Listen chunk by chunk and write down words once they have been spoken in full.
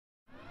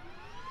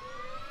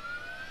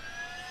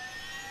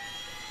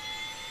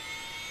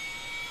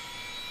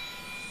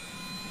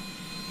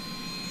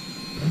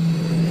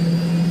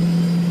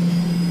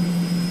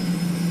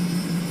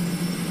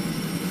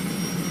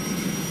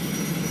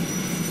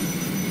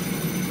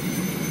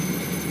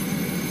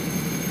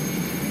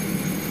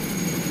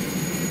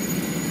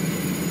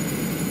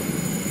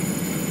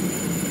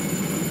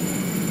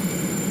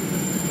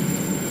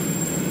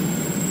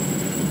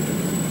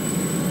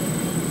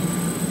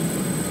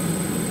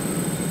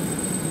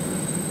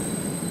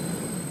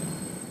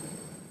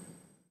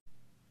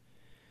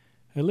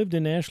I lived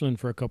in Ashland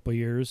for a couple of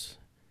years,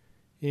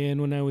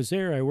 and when I was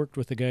there, I worked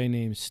with a guy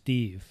named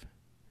Steve.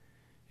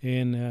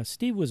 And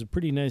Steve was a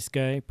pretty nice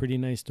guy, pretty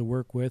nice to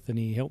work with, and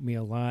he helped me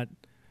a lot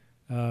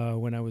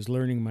when I was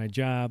learning my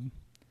job.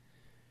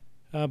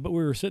 But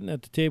we were sitting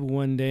at the table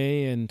one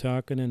day and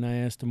talking, and I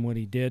asked him what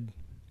he did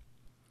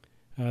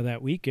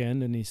that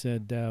weekend, and he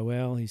said,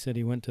 he said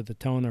he went to the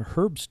town of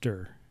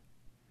Herbster.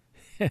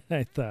 And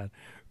I thought,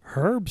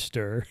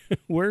 Herbster?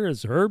 Where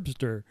is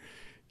Herbster?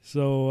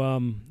 So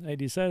I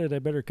decided I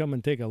better come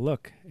and take a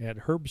look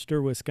at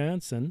Herbster,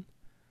 Wisconsin,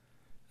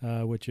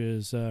 which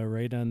is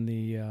right on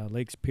the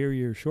Lake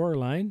Superior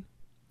shoreline.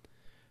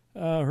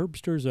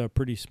 Herbster's a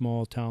pretty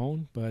small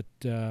town, but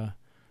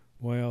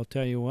boy, I'll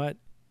tell you what,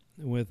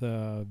 with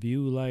a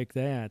view like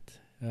that,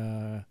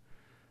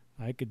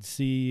 I could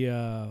see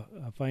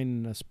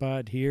finding a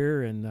spot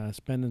here and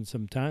spending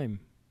some time.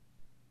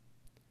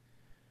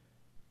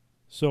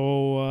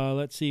 So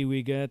let's see,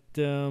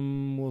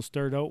 we'll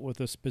start out with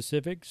the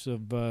specifics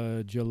of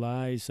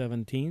July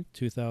 17th,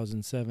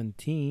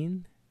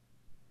 2017.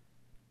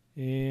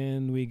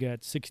 And we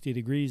got 60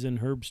 degrees in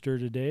Herbster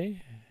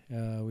today.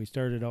 We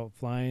started out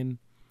flying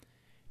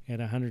at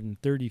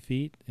 130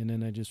 feet, and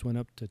then I just went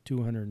up to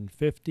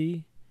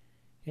 250,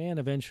 and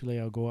eventually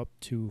I'll go up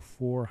to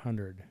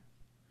 400.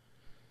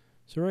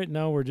 So right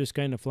now we're just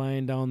kind of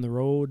flying down the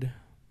road.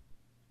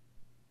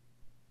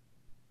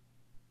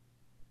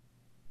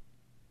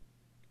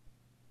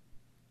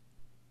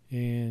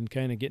 And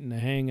kind of getting the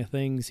hang of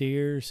things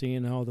here,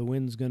 seeing how the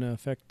wind's going to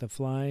affect the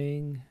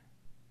flying.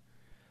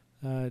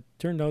 It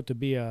turned out to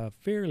be a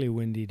fairly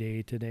windy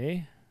day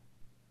today.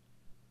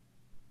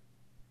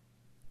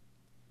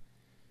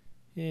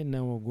 And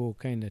now we'll go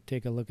kind of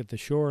take a look at the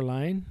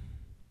shoreline.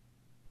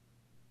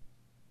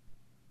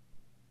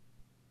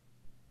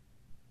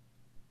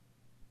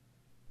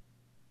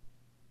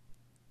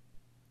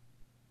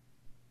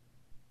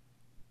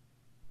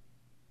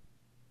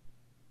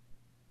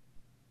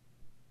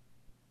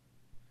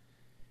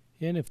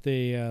 And if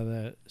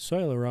the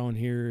soil around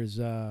here is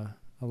a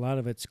lot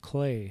of it's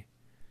clay.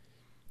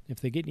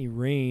 If they get any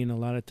rain, a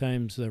lot of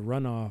times the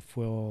runoff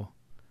will,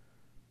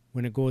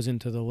 when it goes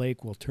into the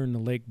lake, will turn the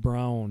lake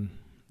brown.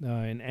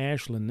 In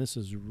Ashland,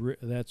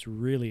 that's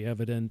really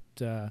evident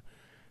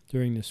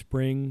during the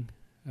spring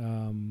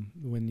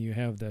when you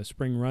have the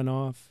spring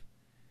runoff.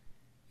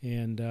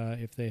 And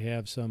if they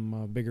have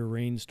some bigger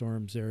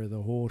rainstorms there,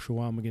 the whole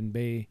Chequamegon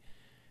Bay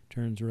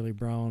turns really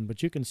brown.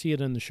 But you can see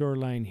it on the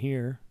shoreline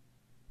here,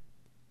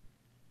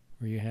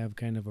 where you have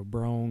kind of a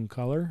brown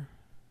color.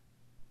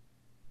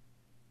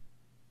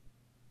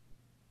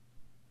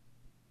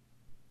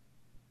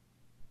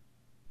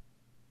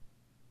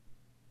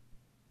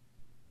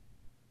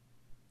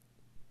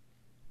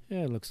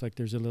 Yeah, it looks like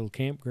there's a little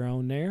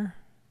campground there.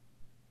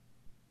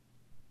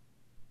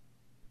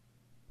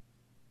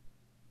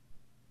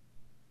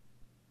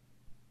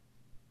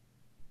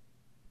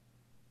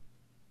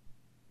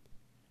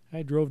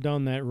 I drove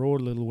down that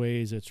road a little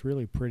ways. It's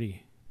really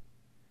pretty,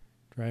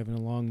 driving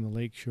along the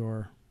lake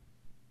shore.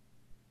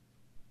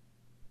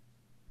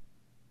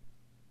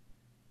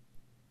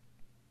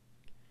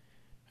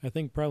 I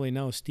think probably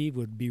now Steve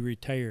would be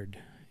retired.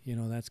 You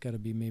know, that's got to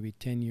be maybe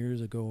 10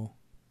 years ago.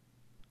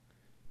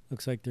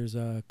 Looks like there's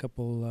a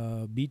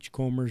couple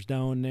beachcombers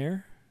down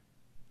there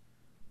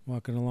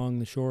walking along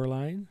the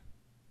shoreline.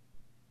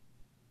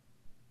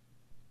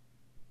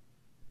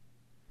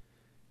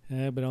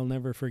 But I'll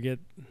never forget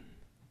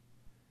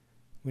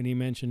when he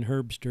mentioned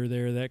Herbster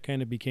there. That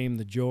kind of became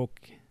the joke.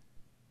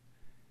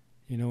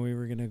 You know, we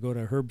were going to go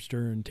to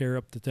Herbster and tear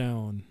up the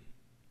town.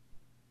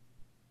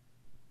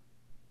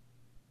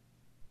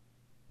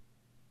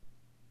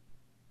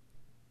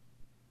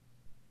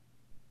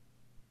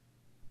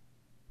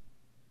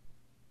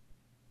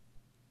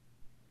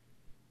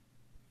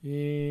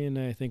 And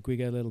I think we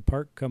got a little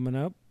park coming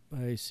up.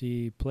 I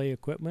see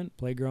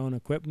playground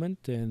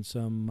equipment, and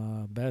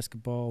some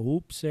basketball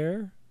hoops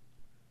there,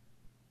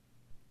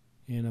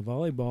 and a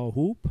volleyball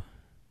hoop.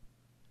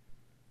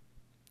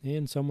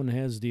 And someone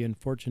has the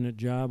unfortunate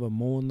job of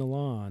mowing the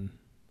lawn.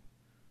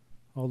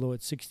 Although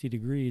at 60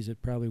 degrees,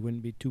 it probably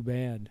wouldn't be too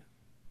bad.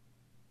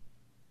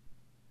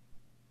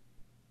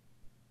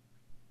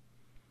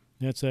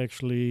 That's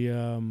actually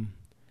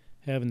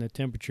having the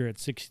temperature at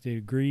 60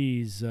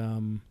 degrees.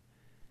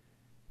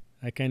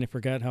 I kind of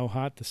forgot how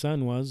hot the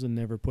sun was and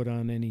never put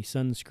on any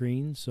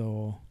sunscreen,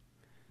 so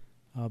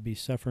I'll be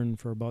suffering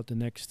for about the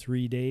next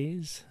 3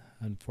 days,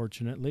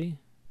 unfortunately.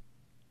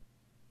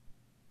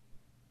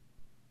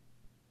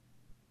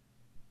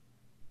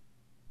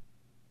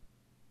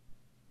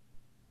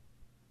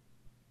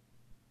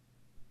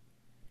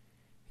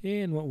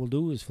 And what we'll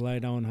do is fly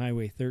down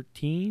Highway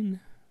 13.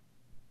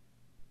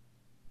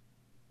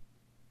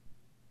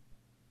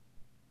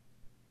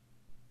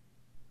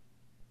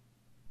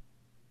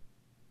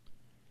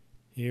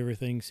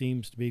 Everything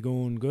seems to be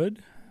going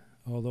good,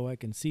 although I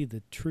can see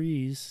the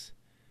trees.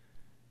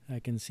 I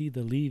can see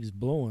the leaves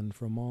blowing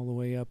from all the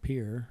way up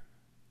here.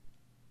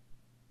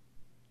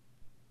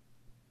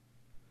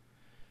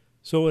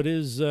 So it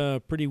is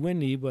pretty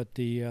windy, but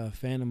the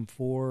Phantom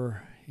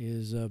 4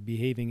 is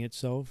behaving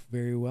itself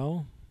very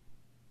well.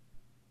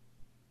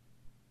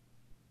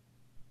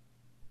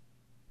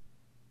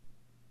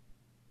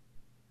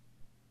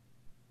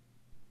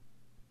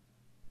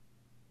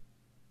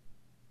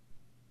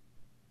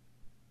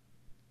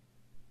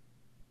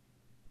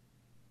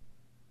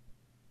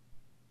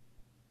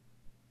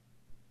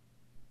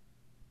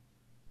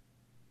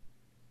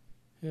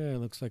 Yeah, it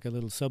looks like a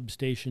little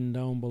substation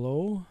down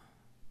below.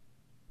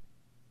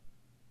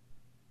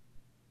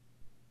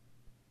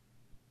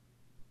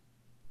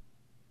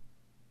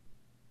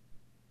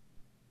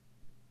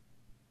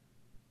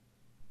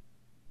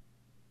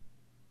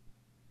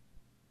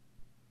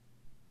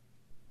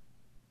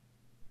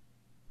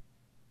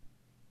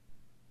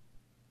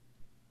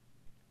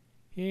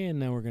 And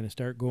now we're going to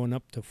start going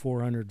up to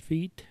 400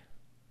 feet.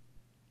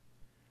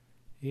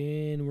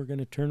 And we're going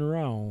to turn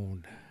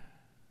around.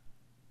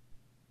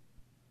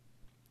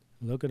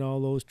 Look at all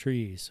those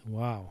trees.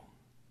 Wow.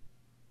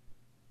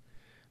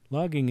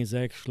 Logging is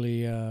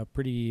actually a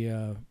pretty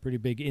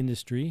big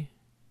industry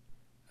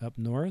up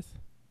north.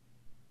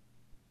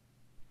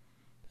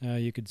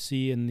 You could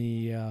see in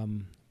the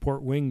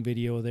Port Wing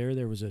video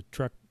there was a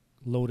truck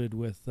loaded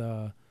with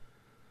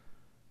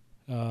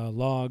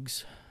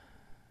logs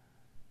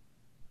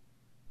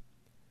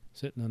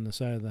sitting on the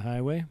side of the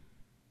highway.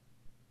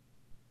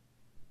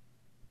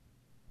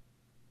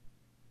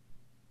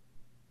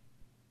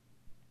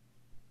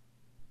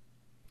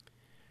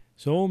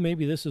 So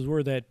maybe this is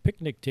where that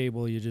picnic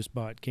table you just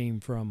bought came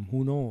from.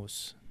 Who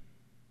knows?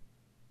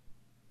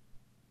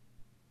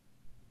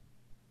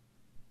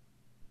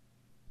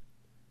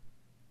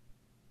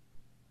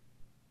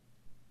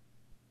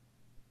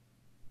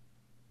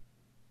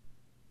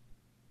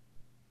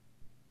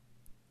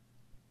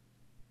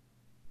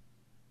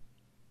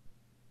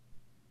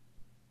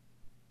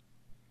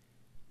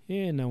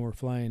 And now we're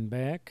flying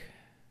back.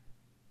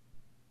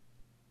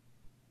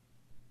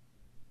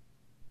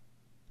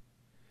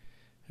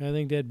 I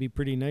think that'd be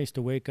pretty nice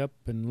to wake up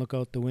and look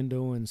out the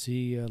window and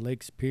see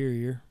Lake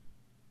Superior.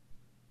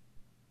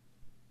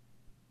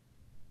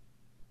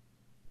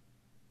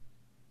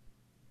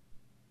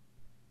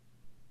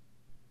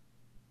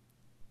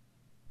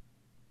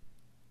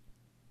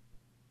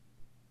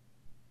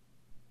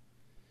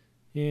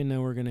 And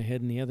now we're going to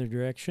head in the other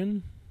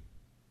direction.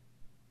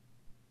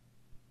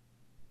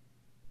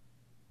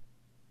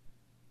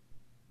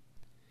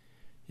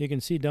 You can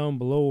see down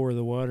below where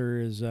the water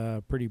is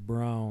pretty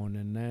brown,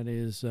 and that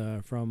is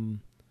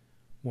from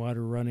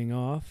water running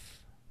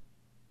off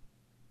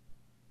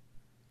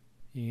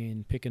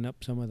and picking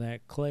up some of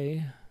that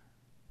clay.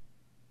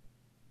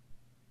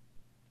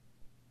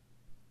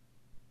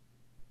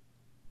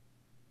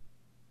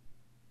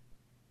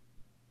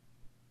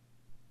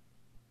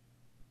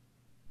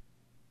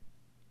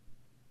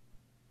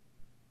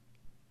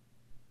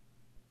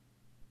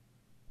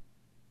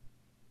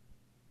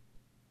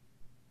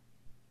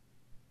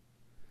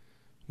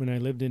 When I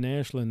lived in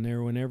Ashland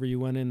there, whenever you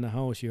went in the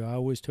house, you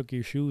always took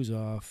your shoes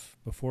off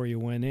before you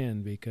went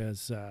in,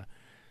 because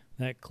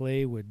that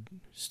clay would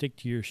stick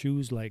to your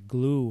shoes like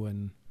glue,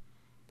 and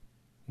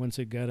once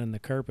it got on the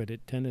carpet,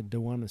 it tended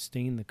to want to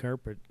stain the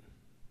carpet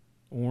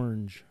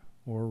orange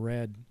or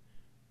red,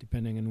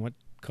 depending on what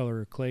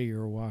color of clay you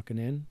were walking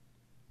in.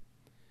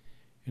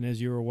 And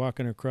as you were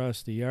walking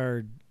across the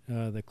yard,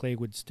 the clay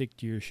would stick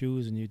to your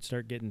shoes and you'd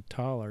start getting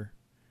taller.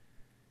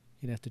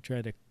 You'd have to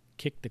try to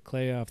kick the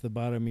clay off the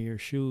bottom of your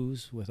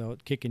shoes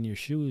without kicking your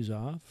shoes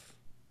off.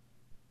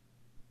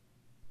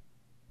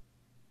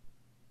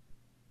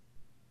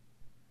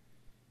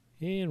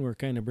 And we're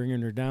kind of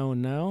bringing her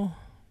down now.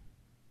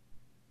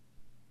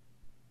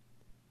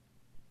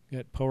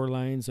 Got power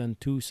lines on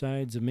two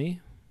sides of me.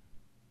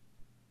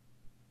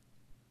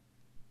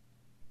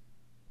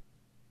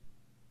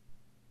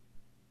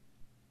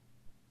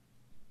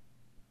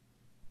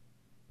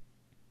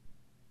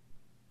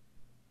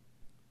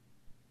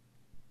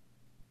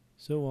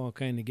 So I'll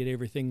kind of get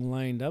everything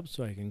lined up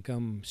so I can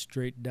come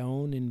straight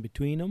down in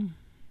between them.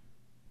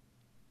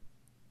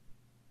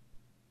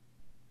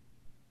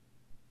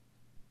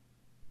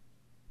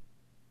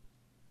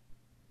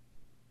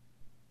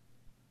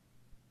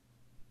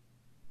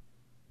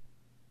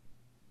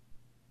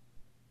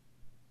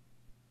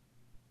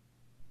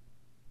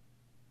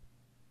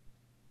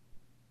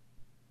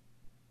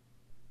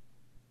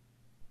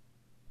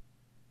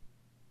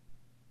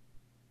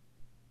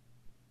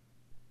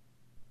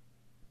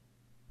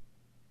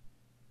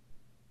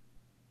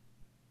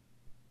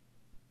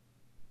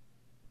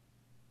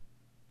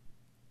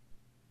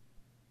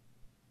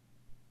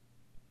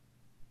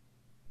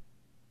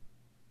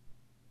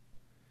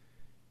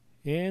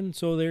 And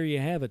so there you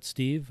have it,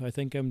 Steve. I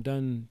think I'm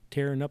done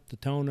tearing up the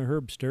town of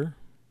Herbster.